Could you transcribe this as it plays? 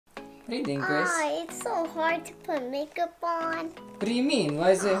do you think, Grace? It's so hard to put makeup on. What do you mean?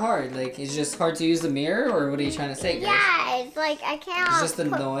 Why is it hard? Like, it's just hard to use the mirror, or what are you trying to say, Grace? Yeah, it's like I can't. It's just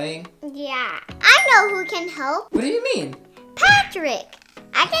annoying. Yeah. I know who can help. What do you mean? Patrick.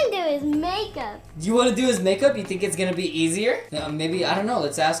 I can do his makeup. You want to do his makeup? You think it's gonna be easier? Maybe, I don't know.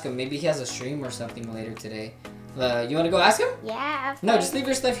 Let's ask him. Maybe he has a stream or something later today. You want to go ask him? Yeah. No, just leave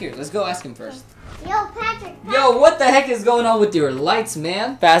your stuff here. Let's go ask him first. Yo, Patrick. Yo, what the heck is going on with your lights,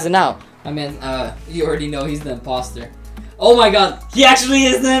 man? Fazzing out. I mean, you already know he's the imposter. Oh my god, he actually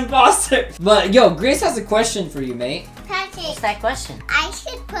is the imposter. But yo, Grace has a question for you, mate. Patrick. What's that question? I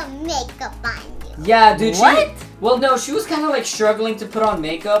should put makeup on you. Yeah, dude. What? Well, no, she was kind of like struggling to put on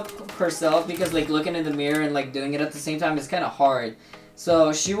makeup herself because like looking in the mirror and like doing it at the same time is kind of hard.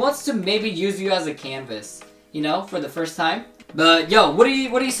 So she wants to maybe use you as a canvas, you know, for the first time. But yo, what are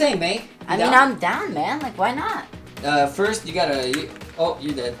you saying, mate? I mean, I'm down, man. Like, why not? First you gotta. Oh,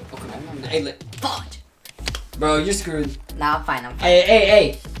 you're dead. Oh, come on. Hey, Fudge. bro, you're screwed. Nah, I'm fine. I'm fine.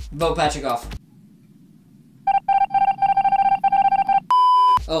 Hey! Vote Patrick off.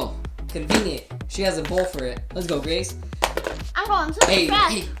 Oh, convenient. She has a bowl for it. Let's go, Grace. I'm going super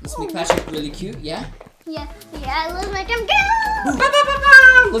fast. Hey, let's make Patrick really cute, yeah? Yeah, let's make him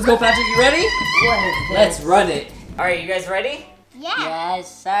go. Let's go, Patrick. You ready? What is this? Let's run it. Alright, you guys ready? Yeah.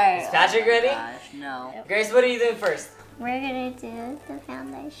 Yes, sir. Is Patrick ready? Oh, gosh, no. Grace, what are you doing first? We're gonna do the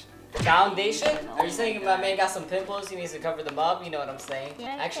foundation. Foundation? Are you saying my man got some pimples? He needs to cover them up? You know what I'm saying?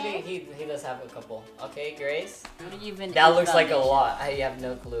 Yeah, okay. Actually, he does have a couple. Okay, Grace? What do you even That is looks like a foundation? lot. I have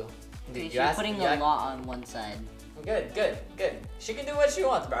no clue. Dude, She's you asked putting you a lot on one side. Good. She can do what she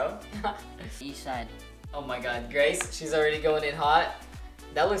wants, bro. Each side. Oh my god, Grace, she's already going in hot.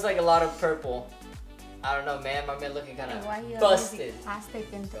 That looks like a lot of purple. I don't know, man. My man looking kind of busted.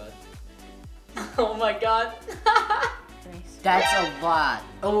 Plastic into Oh my god. That's a lot.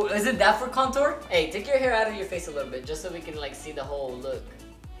 Oh, isn't that for contour? Hey, take your hair out of your face a little bit, just so we can like see the whole look.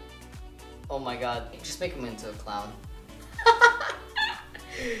 Oh my god, just make him into a clown.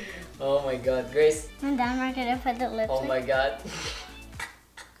 Oh my god, Grace. And then we're gonna put the lipstick. Oh my god.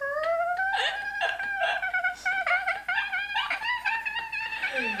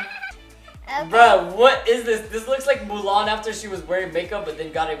 Okay. Bruh, what is this? This looks like Mulan after she was wearing makeup but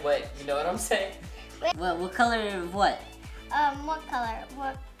then got it wet. You know what I'm saying? What color of what? What color?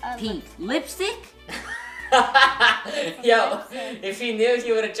 What? Pink. Lipstick? Yo, if he knew,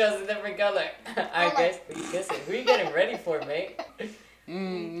 he would have chosen a different color. Alright, guys, who you kissing? Who you getting ready for, mate?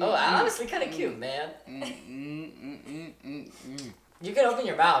 Oh, honestly, kind of cute, man. You can open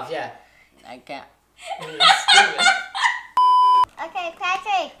your mouth, yeah. I can't. Okay,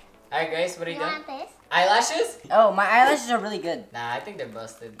 Patrick. Alright, Grace, what are you You doing? want this? Eyelashes? Oh, my eyelashes are really good. Nah, I think they're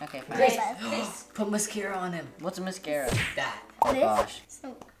busted. Okay, fine. Grace, put mascara on him. What's a mascara? That. Oh This? gosh.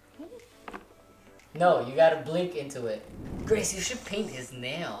 So, No, you gotta blink into it. Grace, you should paint his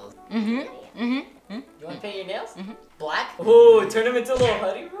nails. You wanna paint your nails? Black? Ooh, turn him into a little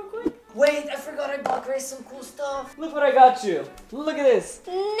hoodie real quick. Wait, I forgot I bought Grace some cool stuff. Look what I got you. Look at this.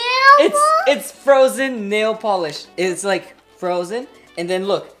 nail It's frozen nail polish. It's like frozen. And then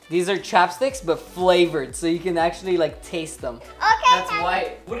look, these are chapsticks but flavored, so you can actually like taste them. Okay, That's Patrick.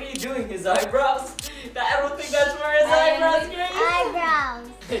 white. What are you doing? His eyebrows? I don't think that's for his eyebrows, Grace.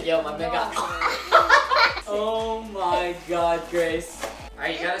 Eyebrows. Yo, my man got. Oh my god, Grace.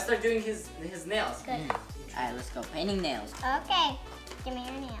 Alright, you gotta start doing his nails. Good. Alright, let's go. Painting nails. Okay, give me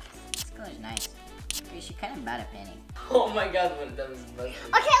your nails. This color's nice. Grace, you're kind of bad at painting. Oh my god, one of them is busted.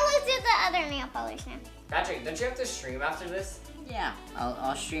 Okay, let's do the other nail polish now. Patrick, don't you have to stream after this? Yeah,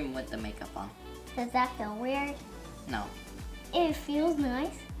 I'll stream with the makeup on. Does that feel weird? No. It feels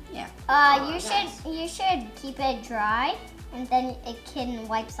nice. Yeah. Oh, You should keep it dry, and then it can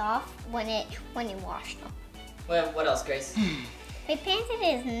wipes off when you wash them. Well, what else, Grace? We painted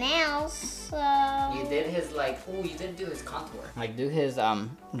his nails, so. You did his like, oh, you didn't do his contour. Like do his,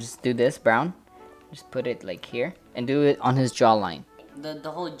 just do this brown. Just put it like here and do it on his jawline. The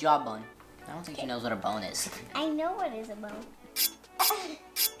whole jawbone. I don't think she knows what a bone is. I know what is a bone.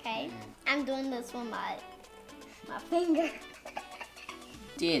 Okay, I'm doing this with my finger.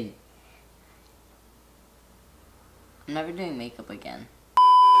 Dude. I'm never doing makeup again.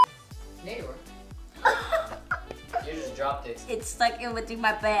 Yeah, you were. You just dropped it. It's stuck in between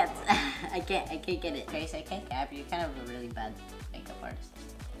my pants. I can't get it. Grace, I can't cap you. You're kind of a really bad makeup artist.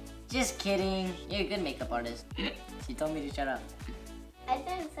 Just kidding. You're a good makeup artist. She told me to shut up. I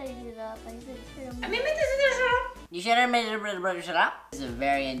didn't say you up. I said shut up. You should have made it shut up. It's a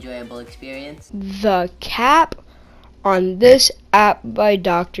very enjoyable experience. The cap on this app by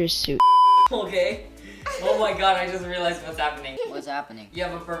Dr. Suit. Okay. Oh my god, I just realized what's happening. What's happening? You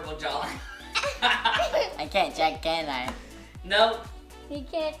have a purple jawline. I can't check, can I? No. You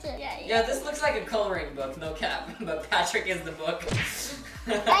can't. Yeah, this looks like a coloring book, no cap. But Patrick is the book.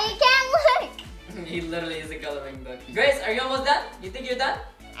 And you can't look. He literally is a coloring book. Grace, are you almost done? You think you're done?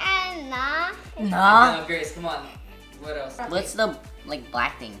 Nah. Nah. No, Grace, come on. What else? What's the like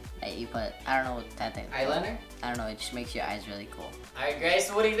black thing that you put? I don't know what that thing. Eyeliner? I don't know. It just makes your eyes really cool. Alright, Grace,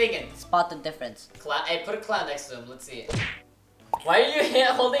 what are you thinking? Spot the difference. Hey, put a clown next to him. Let's see it. Why are you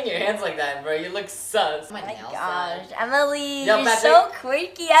holding your hands like that, bro? You look sus. Oh my gosh, Emily, Yo, you're Patrick. so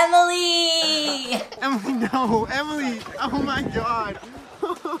quirky, Emily. Emily, no, Emily. Oh my god.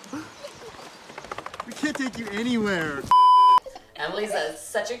 We can't take you anywhere. Emily's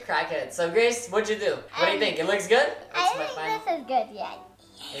such a crackhead. So, Grace, what'd you do? What do you think? It looks good? That's my I think this is good, yeah.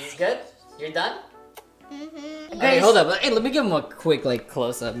 Is it good? You're done? Mm-hmm. Okay, hold up. Hey, let me give him a quick, like,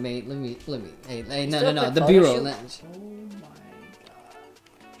 close-up, mate. Let me. Hey, no, Still quick the photo B-roll. shoot? No.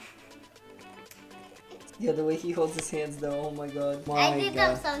 Yeah, the way he holds his hands, though. Oh my god. I think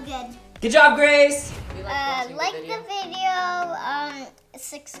I'm so good. Good job, Grace. Like the video,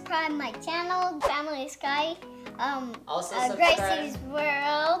 subscribe my channel, Family Sky, Also subscribe. Gracie's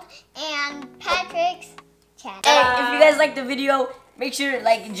World, and Patrick's channel. Hey, if you guys like the video, make sure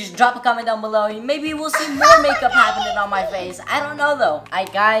just drop a comment down below. Maybe we'll see more makeup happening on my face. I don't know though.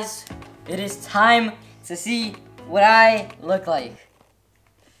 Alright guys, it is time to see what I look like.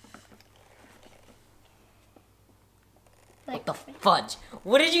 What the fudge?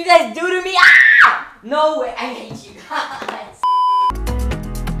 What did you guys do to me? Ah! No way, I hate you guys.